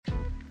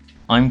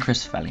I'm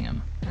Chris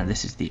Fellingham, and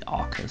this is the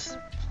Archers.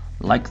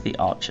 Like the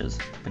Archers,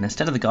 but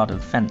instead of the garden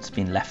fence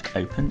being left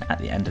open at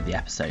the end of the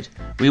episode,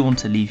 we want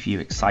to leave you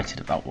excited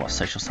about what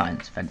social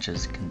science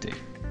ventures can do.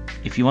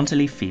 If you want to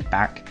leave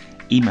feedback,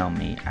 email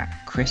me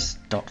at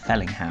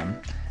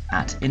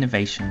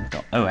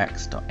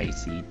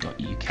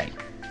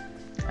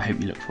chris.fellingham@innovation.ox.ac.uk. I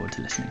hope you look forward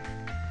to listening.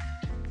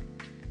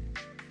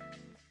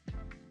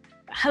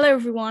 Hello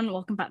everyone,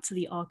 welcome back to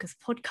the Archers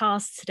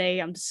podcast. Today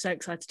I'm so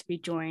excited to be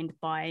joined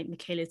by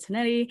Michela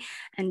Tonelli,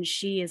 and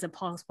she is a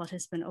past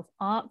participant of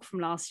ARC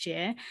from last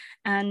year.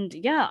 And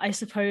yeah, I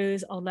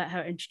suppose I'll let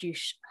her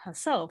introduce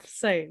herself.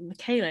 So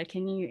Michela,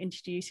 can you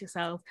introduce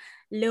yourself,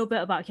 a little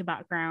bit about your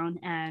background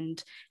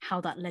and how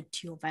that led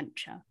to your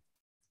venture?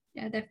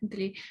 Yeah,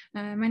 definitely.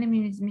 My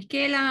name is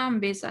Michela. I'm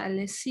based at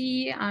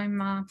LSE. I'm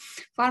a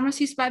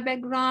pharmacist by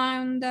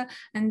background,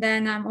 and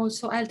then I'm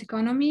also health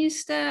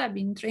economist. I've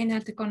been trained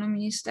health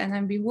economist, and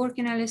I've been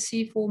working at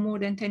LSE for more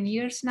than 10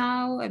 years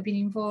now. I've been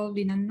involved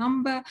in a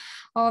number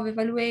of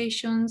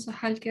evaluations,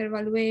 healthcare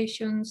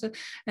evaluations,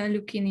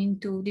 looking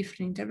into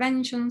different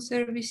intervention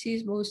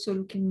services, but also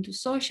looking into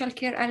social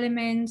care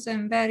elements,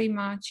 and very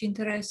much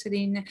interested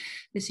in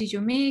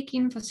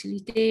decision-making,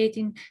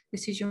 facilitating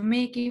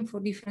decision-making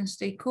for different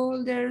stakeholders,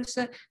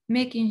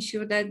 making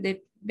sure that the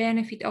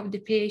benefit of the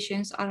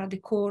patients are at the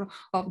core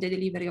of the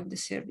delivery of the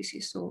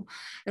services. So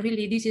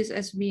really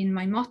has been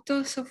my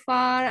motto so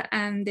far,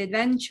 and the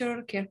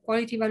adventure care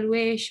quality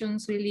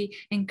evaluations really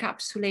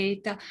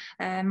encapsulate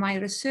my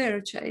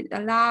research. It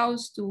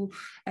allows to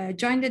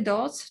join the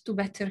dots to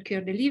better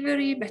care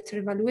delivery, better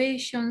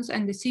evaluations,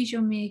 and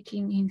decision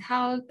making in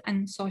health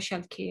and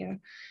social care.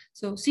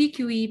 So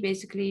CQE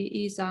basically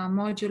is a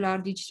modular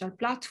digital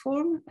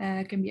platform,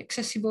 can be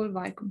accessible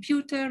via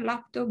computer,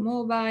 laptop,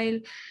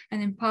 mobile,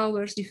 and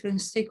empowers different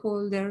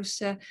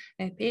stakeholders,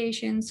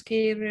 patients,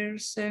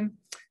 carers,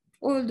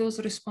 all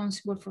those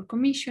responsible for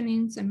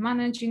commissioning and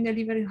managing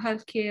delivery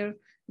healthcare,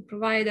 to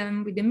provide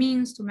them with the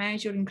means to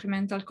measure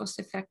incremental cost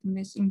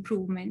effectiveness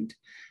improvement.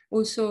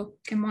 Also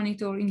can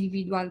monitor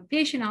individual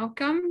patient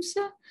outcomes,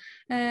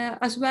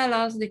 as well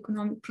as the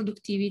economic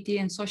productivity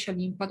and social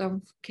impact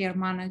of care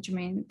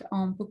management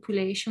on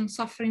populations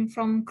suffering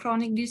from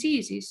chronic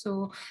diseases.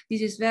 So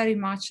this is very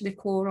much the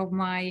core of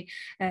my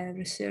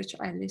research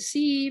at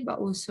LSE, but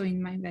also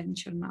in my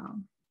venture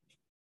now.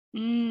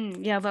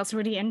 Yeah, that's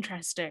really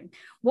interesting.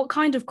 What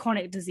kind of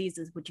chronic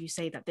diseases would you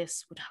say that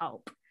this would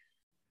help?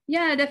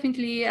 Yeah,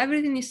 definitely.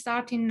 Everything is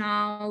starting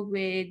now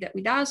with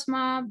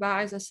asthma,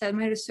 but as I said,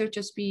 my research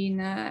has been,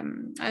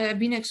 I've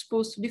been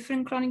exposed to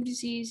different chronic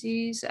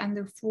diseases, and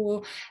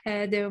therefore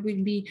there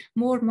will be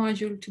more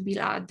modules to be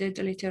added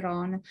later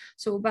on.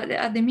 So, but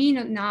at the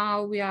minute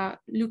now, we are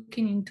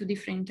looking into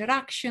different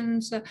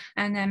interactions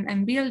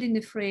and building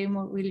the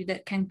framework really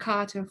that can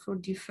cater for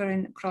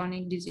different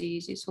chronic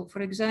diseases. So,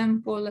 for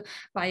example,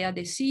 via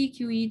the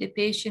CQE, the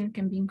patient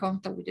can be in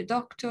contact with the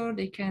doctor,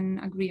 they can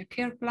agree a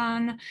care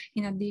plan.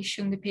 In addition,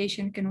 the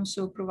patient can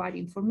also provide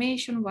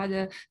information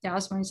whether the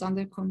asthma is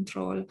under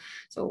control.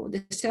 So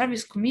the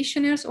service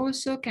commissioners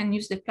also can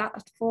use the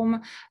platform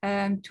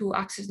to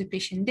access the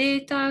patient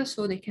data,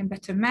 so they can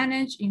better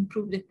manage,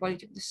 improve the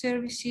quality of the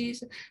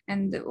services,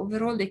 and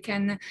overall they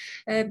can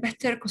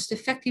better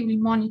cost-effectively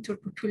monitor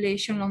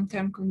population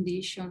long-term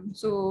conditions.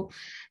 So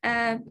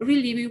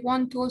really we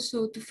want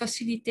also to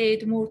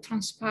facilitate more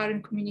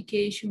transparent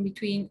communication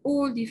between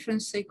all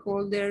different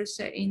stakeholders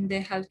in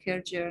the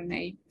healthcare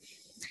journey.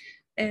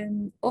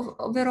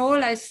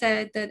 Overall, I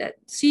said that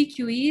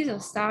CQEs are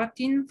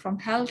starting from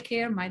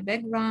healthcare, my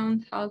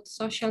background, health,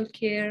 social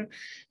care,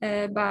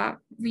 but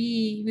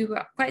we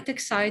were quite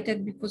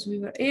excited because we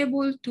were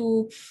able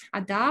to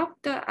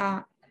adapt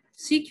a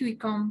CQE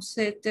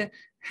concept,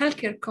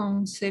 healthcare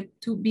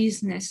concept to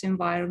business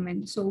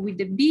environment. So with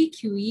the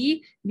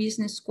BQE,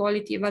 business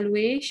quality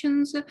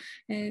evaluations,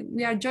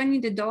 we are joining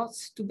the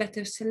dots to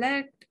better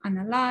select,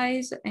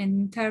 analyze,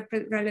 and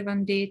interpret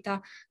relevant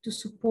data to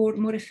support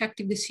more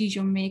effective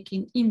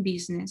decision-making in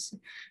business.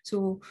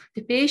 So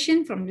the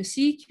patient from the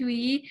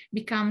CQE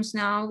becomes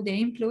now the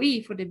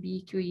employee for the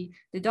BQE.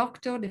 The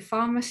doctor, the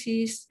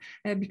pharmacist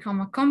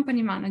become a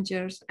company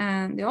managers,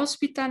 and the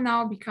hospital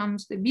now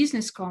becomes the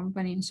business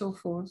company and so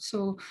forth.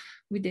 So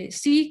with the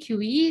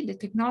CQE, the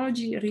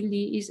technology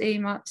really is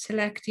aimed at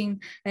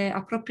selecting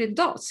appropriate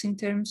dots in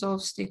terms of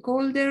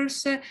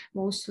stakeholders,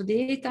 also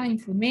data,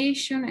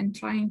 information, and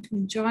trying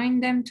to join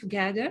them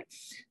together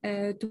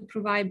to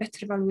provide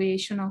better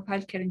evaluation of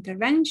healthcare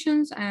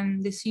interventions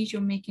and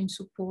decision-making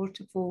support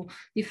for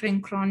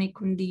different chronic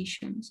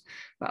conditions.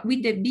 But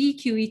with the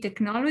BQE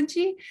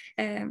technology,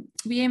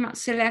 we aim at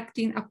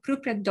selecting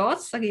appropriate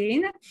dots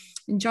again,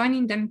 and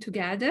joining them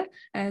together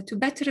to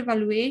better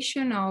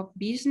evaluation of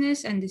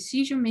business and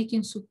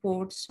decision-making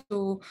support.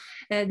 So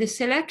the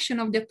selection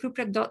of the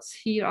appropriate dots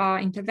here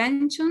are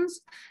interventions,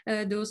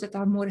 those that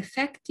are more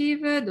effective,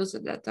 those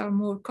that are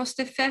more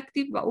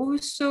cost-effective, but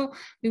also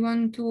we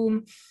want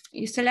to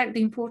select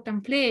the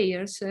important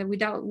players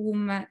without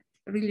whom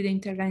really the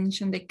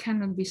intervention they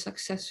cannot be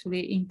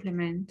successfully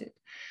implemented.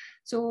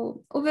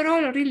 So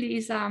overall, really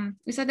is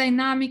a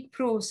dynamic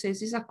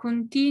process, is a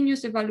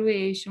continuous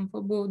evaluation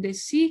for both the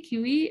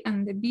CQE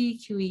and the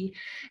BQE.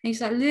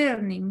 It's a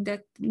learning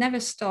that never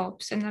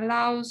stops and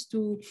allows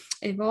to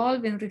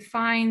evolve and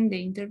refine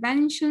the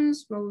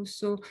interventions, but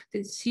also the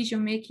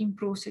decision-making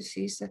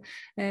processes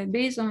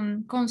based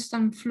on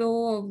constant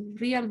flow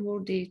of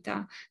real-world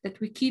data that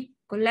we keep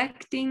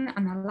collecting,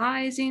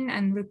 analyzing,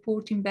 and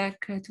reporting back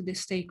to the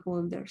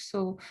stakeholders.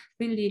 So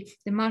really,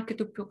 the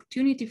market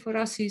opportunity for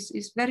us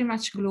is very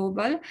much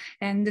global,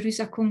 and there is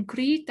a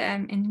concrete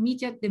and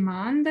immediate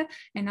demand,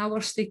 and our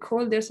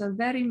stakeholders are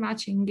very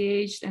much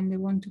engaged, and they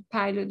want to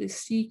pilot the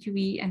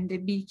CQE and the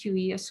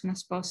BQE as soon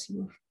as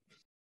possible.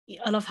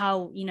 I love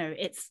how,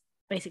 it's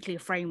basically a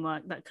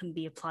framework that can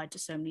be applied to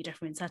so many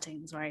different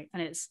settings, right?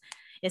 And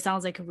it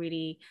sounds like a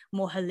really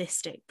more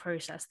holistic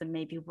process than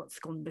maybe what's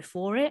gone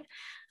before it.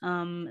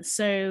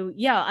 So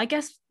yeah, I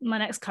guess my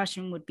next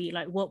question would be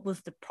like, what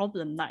was the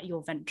problem that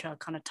your venture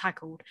kind of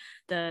tackled,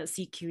 the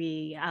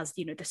CQE as,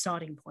 the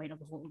starting point of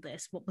all of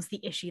this? What was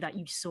the issue that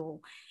you saw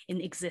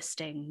in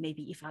existing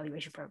maybe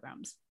evaluation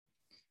programs?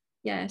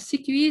 Yeah,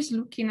 CQE is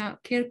looking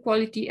at care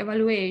quality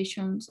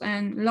evaluations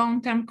and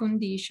long-term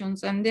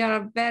conditions, and they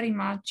are very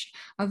much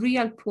a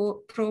real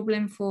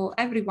problem for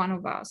every one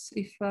of us.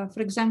 If,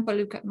 for example,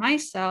 look at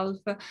myself,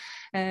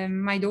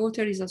 my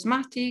daughter is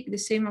asthmatic, the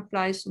same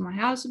applies to my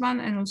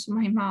husband and also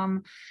my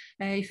mom.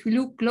 If we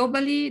look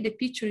globally, the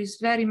picture is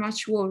very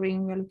much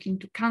worrying. We're looking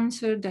to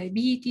cancer,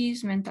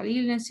 diabetes, mental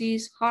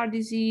illnesses, heart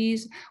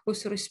disease,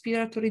 also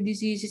respiratory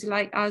diseases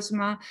like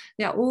asthma.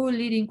 They are all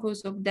leading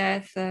cause of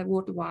death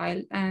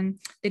worldwide. And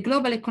the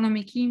global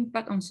economic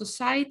impact on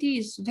society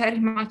is very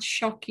much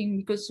shocking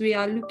because we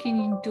are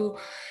looking into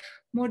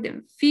more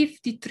than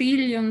 50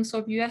 trillions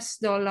of US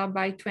dollar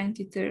by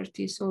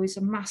 2030. So it's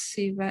a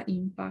massive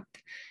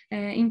impact.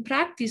 In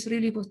practice,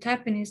 really what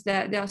happens is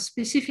that there are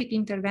specific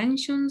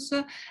interventions,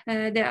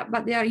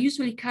 but they are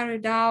usually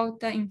carried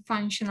out in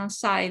functional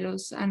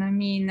silos. And I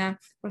mean,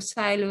 for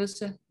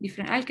silos,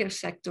 different healthcare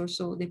sectors,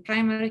 so the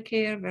primary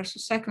care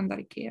versus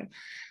secondary care.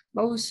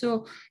 But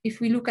also,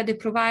 if we look at the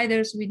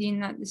providers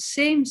within the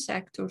same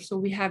sector, so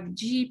we have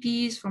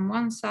GPs from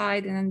one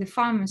side and then the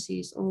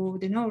pharmacies or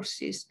the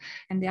nurses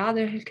and the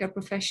other healthcare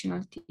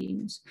professional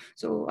teams.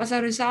 So as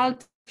a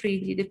result,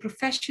 really, the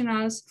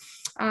professionals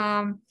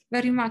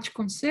very much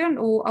concerned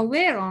or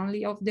aware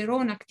only of their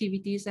own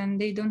activities, and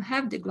they don't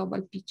have the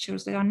global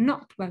pictures. They are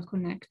not well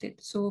connected.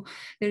 So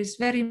there is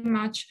very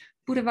much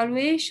poor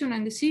evaluation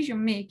and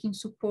decision-making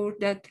support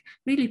that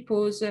really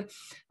pose a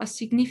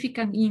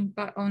significant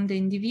impact on the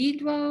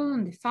individual,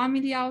 on the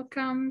family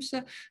outcomes,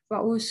 but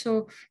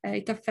also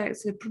it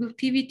affects the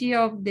productivity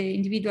of the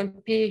individual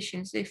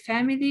patients, the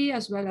family,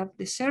 as well as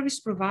the service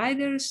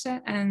providers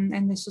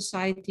and the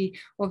society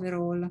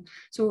overall.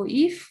 So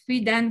if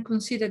we then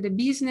consider the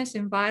business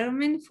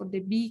environment for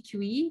the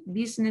BQE,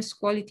 business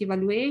quality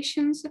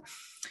evaluations,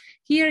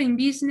 here in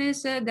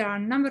business, there are a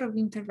number of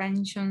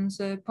interventions,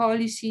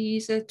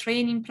 policies,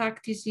 training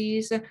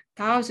practices,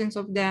 thousands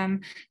of them.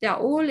 They are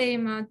all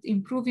aimed at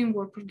improving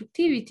work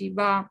productivity,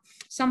 but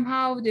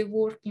somehow they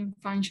work in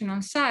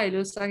functional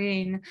silos.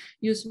 Again,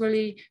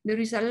 usually there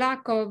is a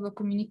lack of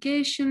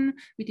communication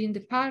within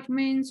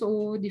departments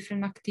or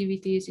different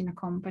activities in a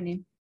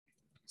company.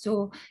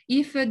 So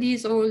if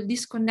these all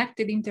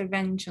disconnected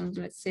interventions,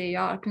 let's say,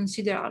 are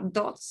considered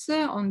dots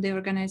on the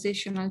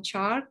organizational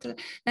chart,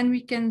 then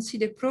we can see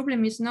the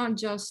problem is not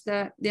just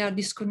that they are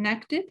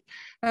disconnected,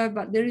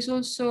 but there is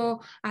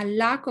also a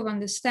lack of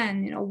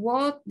understanding of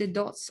what the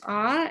dots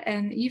are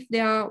and if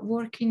they are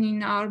working in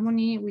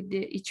harmony with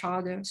each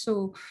other.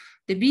 So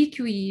the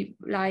BQE,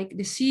 like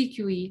the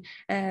CQE,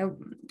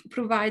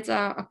 provides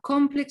a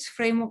complex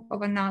framework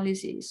of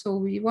analysis. So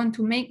we want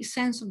to make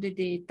sense of the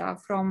data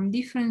from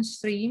different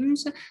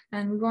streams,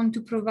 and we want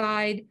to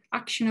provide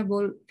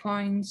actionable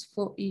points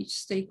for each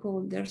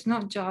stakeholder,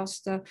 not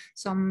just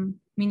some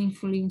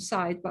meaningful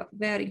insight, but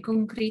very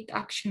concrete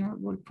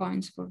actionable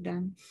points for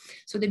them.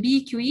 So the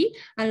BQE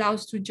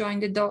allows to join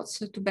the dots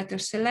to better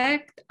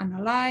select,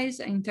 analyze,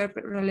 and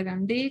interpret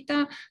relevant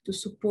data to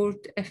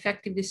support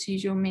effective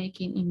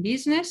decision-making in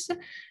business.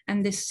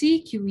 And the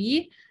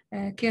CQE,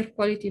 care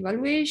quality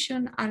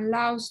evaluation,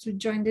 allows to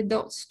join the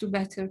dots to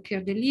better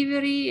care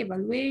delivery,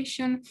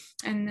 evaluation,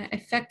 and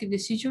effective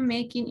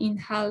decision-making in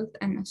health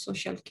and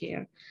social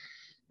care.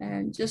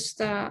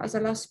 Just as a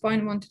last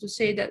point, I wanted to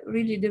say that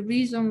really the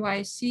reason why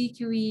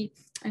CQE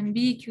and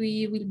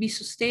BQE will be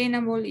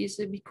sustainable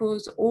is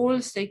because all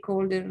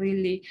stakeholders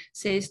really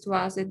says to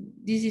us that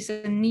this is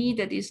a need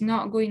that is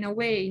not going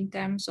away in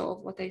terms of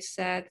what I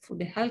said for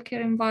the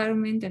healthcare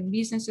environment and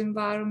business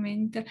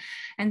environment,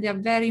 and they are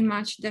very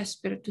much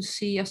desperate to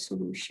see a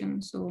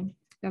solution. So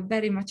they're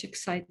very much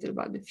excited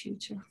about the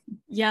future.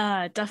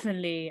 Yeah,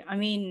 definitely. I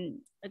mean,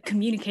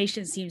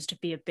 communication seems to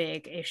be a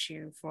big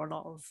issue for a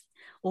lot of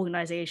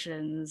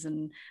organizations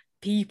and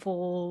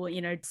people,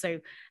 so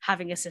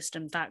having a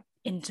system that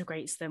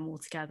integrates them all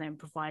together and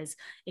provides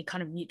a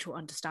kind of mutual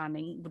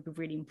understanding would be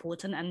really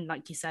important. And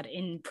like you said,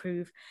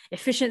 improve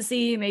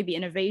efficiency, maybe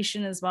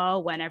innovation as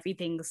well, when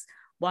everything's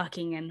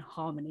working in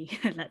harmony,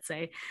 let's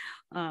say.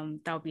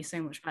 That would be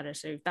so much better.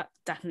 So that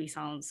definitely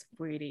sounds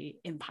really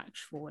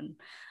impactful, and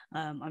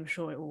I'm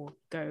sure it will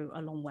go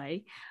a long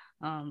way,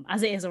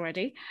 as it is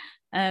already.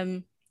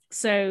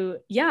 So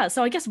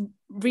I guess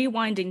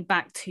rewinding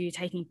back to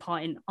taking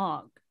part in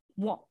ARC,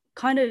 what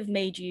kind of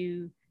made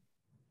you,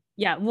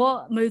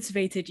 what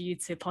motivated you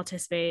to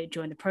participate,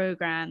 join the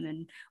program,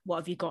 and what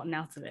have you gotten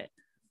out of it?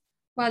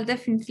 Well,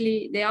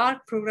 definitely the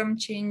ARC program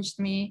changed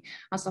me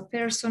as a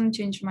person,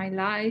 changed my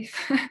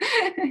life.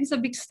 It's a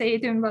big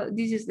statement, but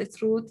this is the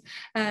truth.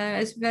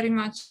 It's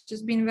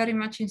been very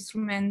much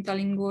instrumental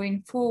in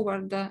going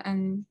forward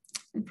and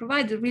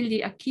provide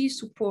really a key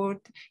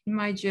support in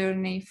my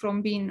journey from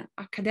being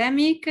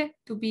academic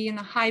to being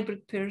a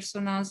hybrid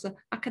person as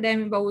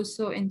academic, but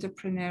also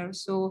entrepreneur.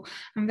 So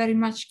I'm very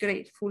much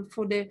grateful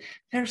for the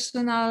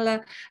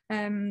personal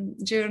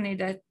journey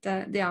that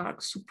the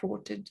ARC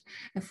supported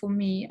for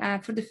me.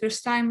 For the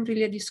first time,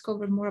 really I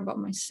discovered more about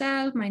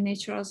myself, my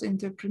nature as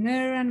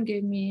entrepreneur, and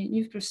gave me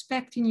new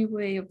perspective, new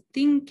way of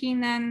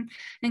thinking, and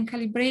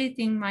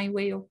calibrating my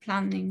way of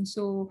planning.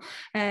 So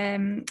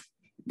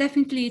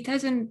definitely it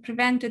hasn't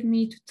prevented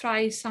me to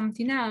try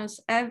something else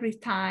every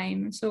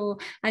time. So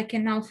I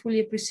can now fully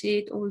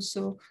appreciate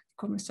also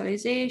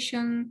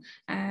commercialization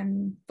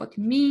and what it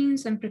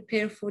means, and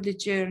prepare for the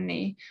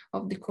journey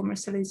of the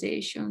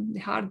commercialization, the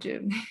hard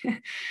journey.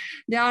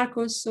 The ARC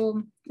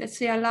also, let's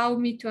say, allow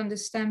me to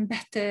understand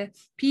better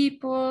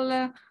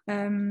people,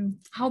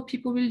 how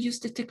people will use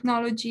the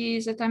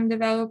technologies that I'm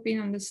developing,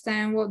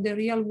 understand what the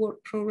real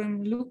world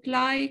program look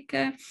like,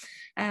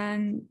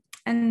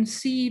 and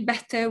see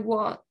better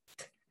what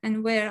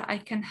and where I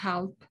can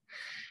help.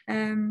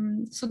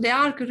 So the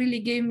ARC really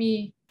gave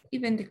me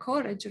even the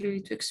courage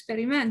really to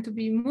experiment, to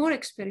be more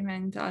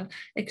experimental,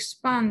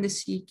 expand the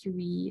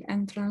CQE,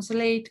 and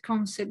translate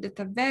concepts that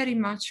are very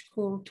much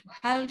core to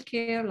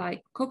healthcare,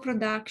 like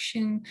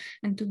co-production,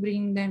 and to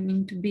bring them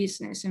into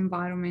business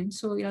environment.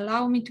 So it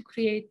allowed me to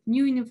create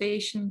new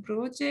innovation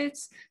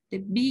projects, the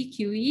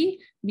BQE,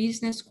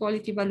 Business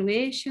Quality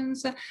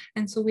Evaluations.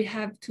 And so we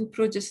have 2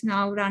 projects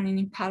now running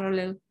in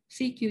parallel,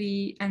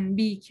 CQE and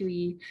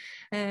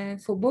BQE.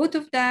 For both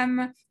of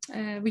them,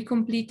 we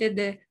completed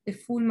the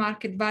full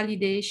market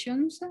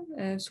validations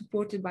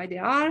supported by the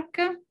ARC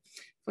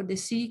for the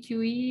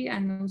CQE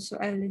and also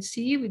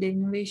LSE with the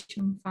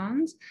innovation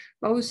funds,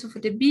 but also for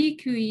the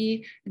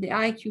BQE, the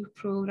IQ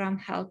program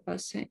helped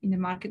us in the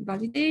market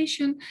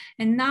validation.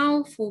 And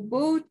now for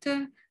both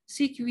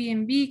CQE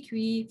and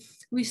BQE,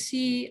 we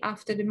see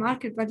after the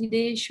market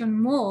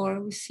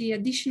validation we see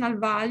additional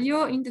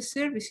value in the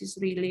services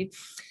really.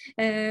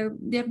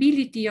 The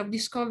ability of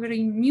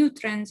discovering new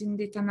trends in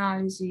data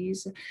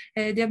analysis,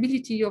 the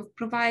ability of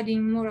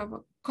providing more of a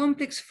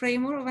complex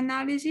framework of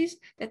analysis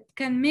that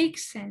can make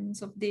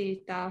sense of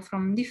data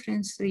from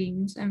different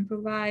streams and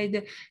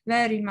provide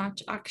very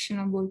much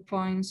actionable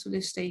points to the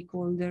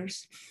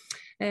stakeholders.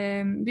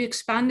 We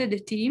expanded the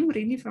team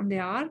really from the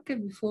ARC.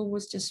 Before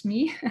was just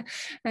me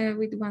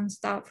with 1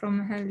 staff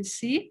from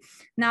LSE.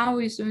 Now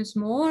it's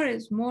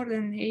more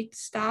than 8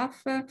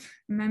 staff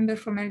members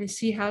from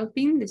LSE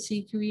helping the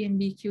CQE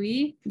and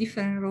BQE,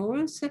 different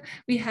roles.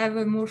 We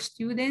have more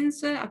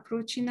students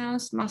approaching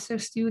us, master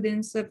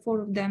students,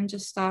 4 of them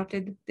just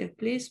started their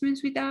placements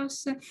with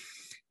us.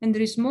 And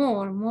there is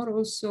more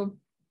also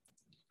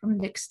from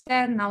the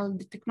external,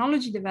 the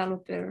technology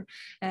developer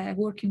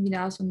working with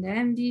us on the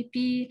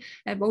MVP,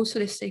 but also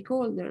the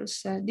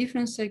stakeholders,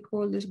 different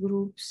stakeholders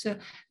groups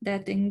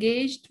that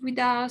engaged with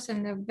us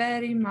and are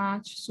very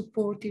much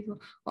supportive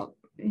of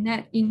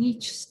in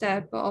each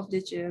step of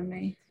the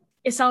journey.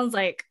 It sounds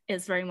like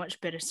it's very much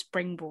been a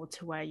springboard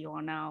to where you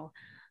are now.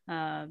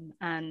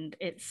 And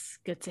it's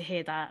good to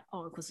hear that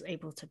ARC was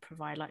able to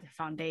provide like the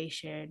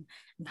foundation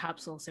and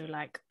perhaps also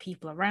like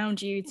people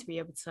around you to be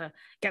able to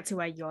get to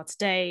where you are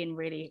today and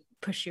really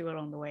push you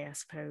along the way, I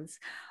suppose.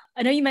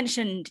 I know you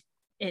mentioned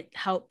it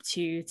helped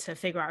you to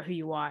figure out who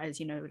you are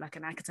as, like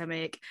an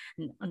academic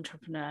and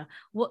entrepreneur.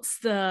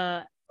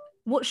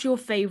 What's your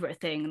favorite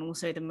thing and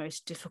also the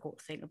most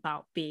difficult thing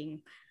about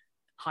being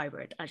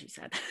hybrid, as you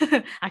said,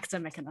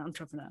 academic and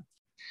entrepreneur?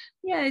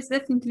 Yeah, it's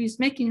definitely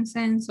making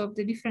sense of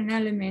the different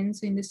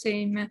elements in the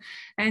same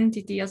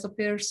entity as a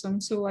person.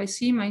 So I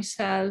see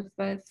myself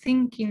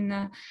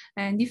thinking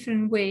in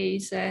different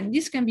ways, and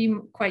this can be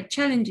quite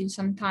challenging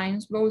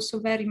sometimes, but also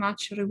very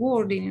much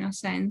rewarding in a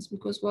sense,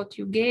 because what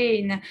you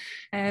gain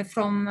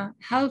from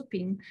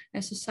helping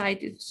a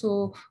society,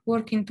 so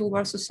working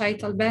towards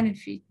societal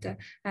benefit,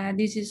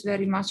 this is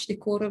very much the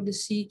core of the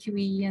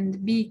CQE and the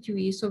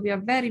BQE. So we are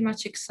very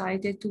much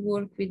excited to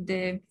work with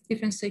the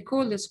different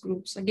stakeholders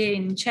groups,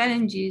 again, different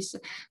challenges,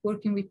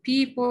 working with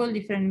people,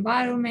 different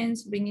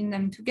environments, bringing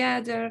them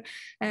together.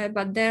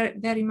 But they're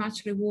very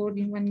much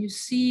rewarding when you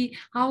see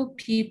how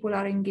people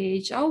are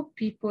engaged, how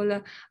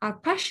people are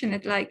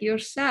passionate like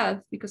yourself,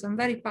 because I'm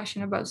very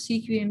passionate about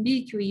CQE and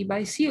BQE, but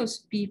I see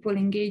also people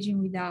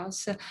engaging with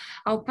us,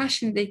 how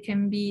passionate they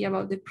can be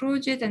about the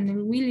project and the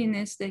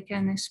willingness they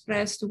can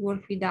express to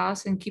work with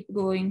us and keep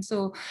going.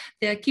 So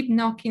they keep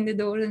knocking the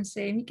door and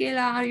say,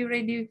 Michela, are you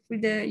ready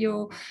with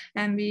your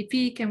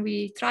MVP? Can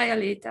we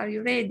trial it? Are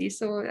you ready?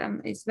 So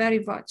it's very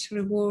much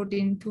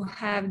rewarding to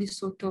have this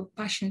sort of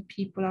passionate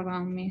people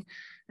around me.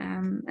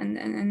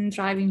 And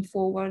driving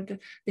forward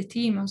the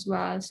team as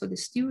well. So the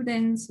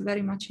students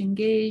very much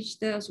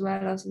engaged, as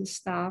well as the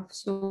staff.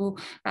 So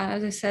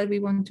as I said, we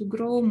want to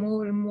grow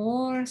more and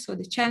more. So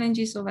the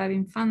challenges of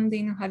having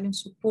funding, having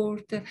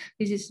support,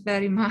 this is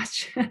very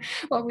much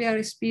what we are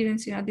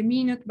experiencing at the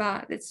minute,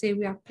 but let's say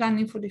we are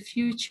planning for the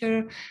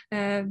future.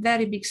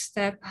 Very big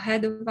step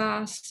ahead of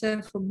us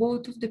for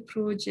both of the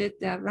projects.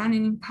 They are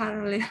running in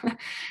parallel.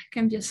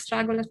 Can be a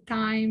struggle at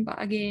times,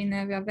 but again,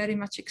 we are very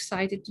much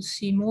excited to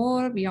see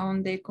more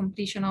beyond the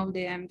completion of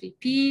the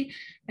MVP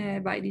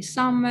by this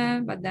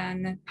summer, but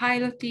then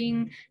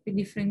piloting with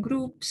different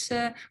groups.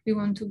 We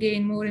want to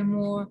gain more and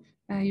more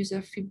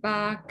user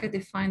feedback,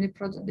 define the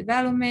product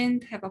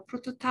development, have a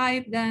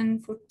prototype then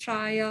for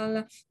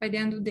trial by the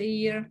end of the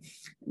year.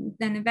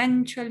 Then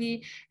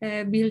eventually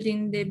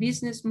building the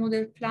business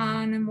model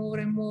plan, more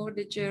and more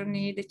the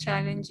journey, the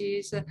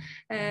challenges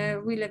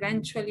will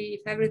eventually,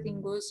 if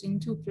everything goes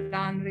into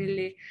plan,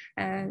 really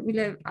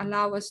will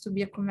allow us to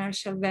be a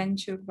commercial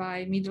venture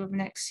by middle of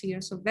next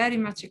year. So very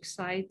much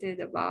excited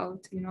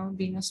about,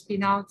 being a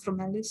spin out from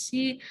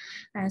LSE.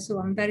 So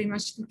I'm very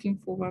much looking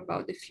forward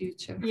about the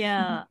future.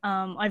 Yeah,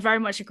 I very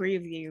much agree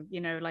with you.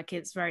 Like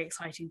it's very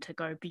exciting to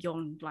go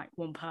beyond like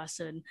one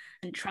person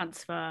and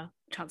transfer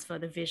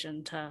the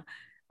vision to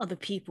other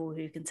people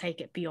who can take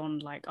it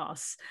beyond like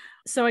us.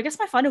 So I guess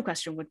my final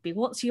question would be,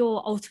 what's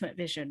your ultimate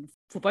vision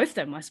for both of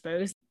them, I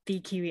suppose,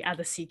 BQE and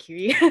the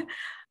CQE?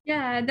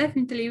 Yeah,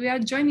 definitely. We are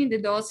joining the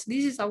dots.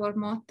 This is our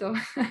motto,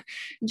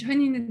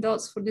 joining the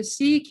dots for the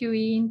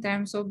CQE in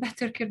terms of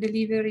better care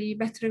delivery,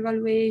 better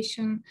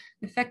evaluation,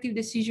 effective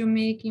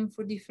decision-making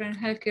for different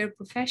healthcare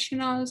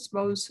professionals,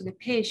 but also the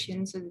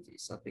patients. It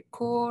is at the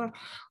core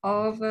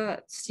of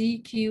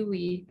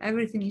CQE.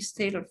 Everything is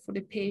tailored for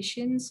the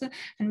patients,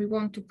 and we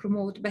want to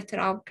promote better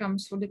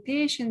outcomes for the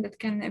patient that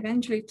can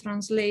eventually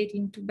translate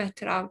into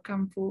better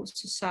outcome for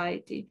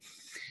society.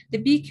 The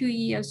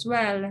BQE as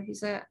well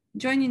is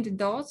joining the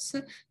dots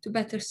to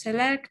better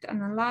select,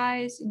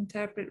 analyze,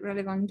 interpret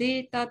relevant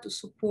data to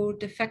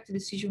support effective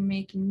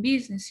decision-making in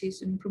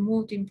businesses and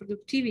promoting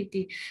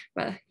productivity.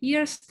 But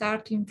here,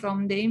 starting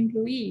from the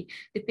employee,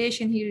 the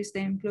patient here is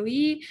the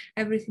employee,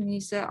 everything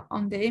is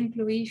on the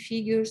employee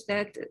figures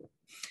that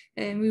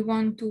we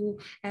want to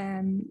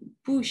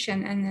push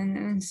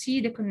and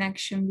see the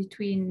connection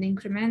between the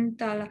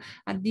incremental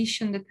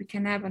addition that we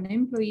can have on the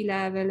employee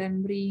level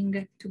and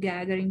bring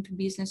together into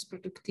business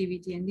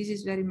productivity. And this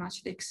is very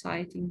much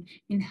exciting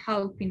in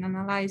helping,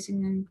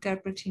 analyzing, and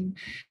interpreting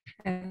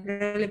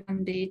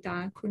relevant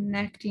data,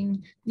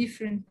 connecting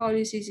different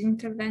policies,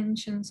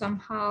 interventions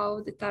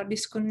somehow that are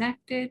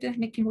disconnected,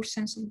 making more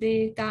sense of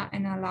data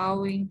and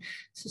allowing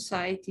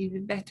society, the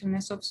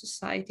betterness of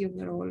society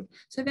overall.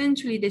 So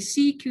eventually the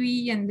CQE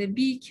and the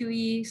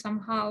BQE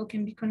somehow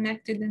can be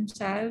connected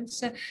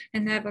themselves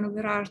and have an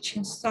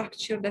overarching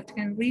structure that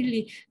can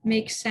really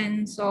make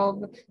sense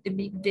of the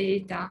big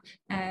data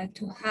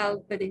to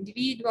help the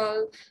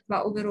individual,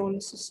 but overall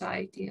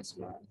society as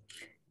well.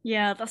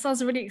 Yeah, that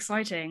sounds really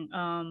exciting.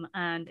 And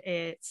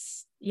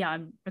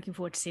I'm looking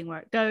forward to seeing where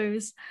it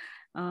goes.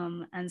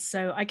 And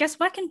so I guess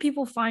where can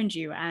people find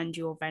you and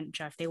your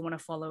venture if they want to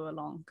follow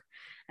along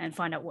and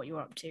find out what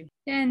you're up to?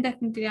 Yeah, and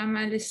definitely I'm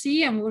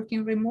LSE, I'm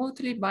working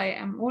remotely, but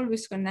I'm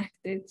always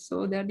connected.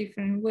 So there are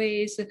different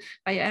ways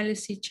by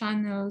LSE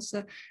channels,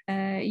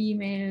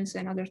 emails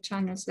and other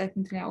channels.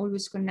 Definitely I'm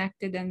always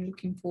connected and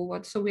looking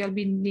forward. So we are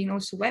building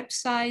also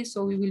websites.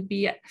 So we will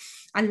be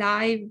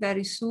alive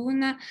very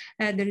soon.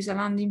 There is a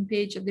landing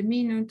page at the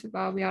minute,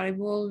 but we are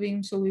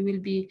evolving. So we will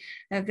be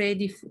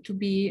ready to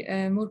be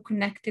more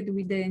connected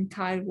with the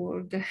entire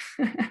world,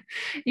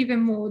 even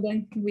more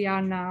than we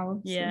are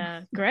now. Yeah,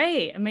 so.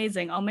 Great,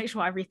 amazing. I'll make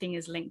sure everything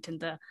is linked in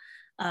the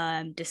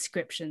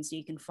description, so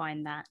you can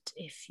find that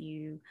if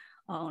you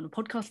are on a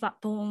podcast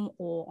platform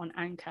or on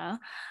Anchor.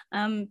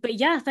 But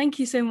yeah, thank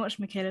you so much,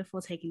 Michela,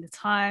 for taking the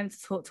time to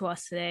talk to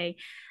us today,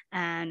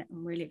 and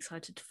I'm really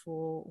excited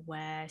for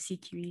where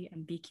CQE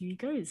and BQE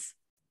goes.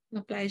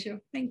 My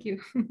pleasure. Thank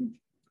you.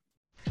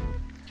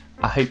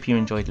 I hope you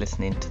enjoyed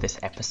listening to this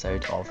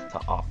episode of The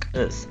Arc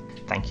Us.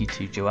 Thank you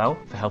to Joelle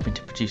for helping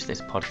to produce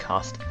this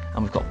podcast,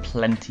 and we've got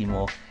plenty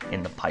more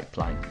in the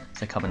pipeline,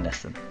 so come and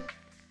listen.